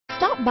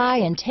Stop by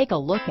and take a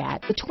look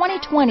at the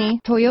 2020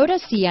 Toyota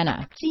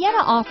Sienna. Sienna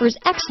offers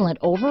excellent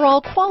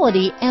overall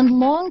quality and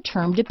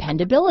long-term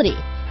dependability,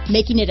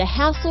 making it a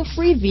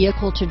hassle-free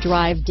vehicle to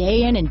drive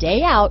day in and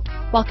day out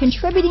while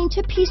contributing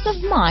to peace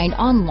of mind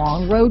on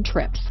long road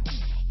trips.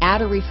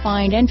 Add a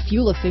refined and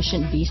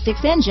fuel-efficient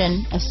V6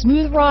 engine, a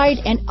smooth ride,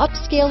 and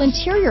upscale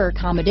interior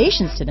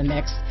accommodations to the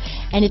mix,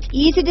 and it's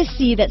easy to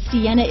see that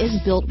Sienna is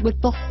built with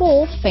the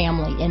whole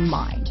family in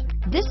mind.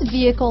 This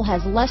vehicle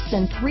has less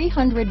than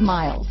 300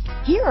 miles.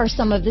 Here are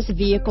some of this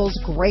vehicle's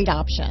great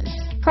options: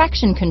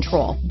 traction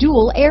control,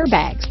 dual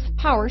airbags,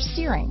 power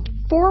steering,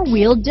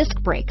 four-wheel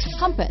disc brakes,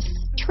 compass,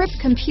 trip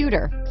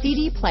computer,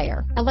 CD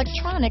player,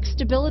 electronic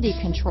stability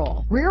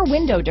control, rear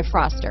window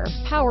defroster,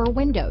 power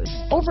windows,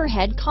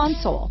 overhead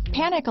console,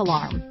 panic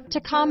alarm,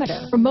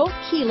 tachometer, remote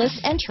keyless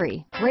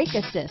entry, brake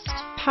assist,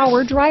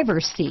 power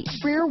driver's seat,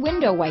 rear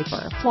window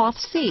wiper, cloth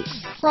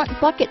seats, front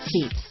bucket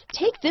seats.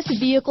 Take this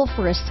vehicle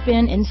for a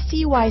spin and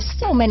see why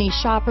so many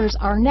shoppers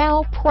are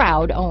now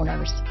proud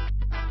owners.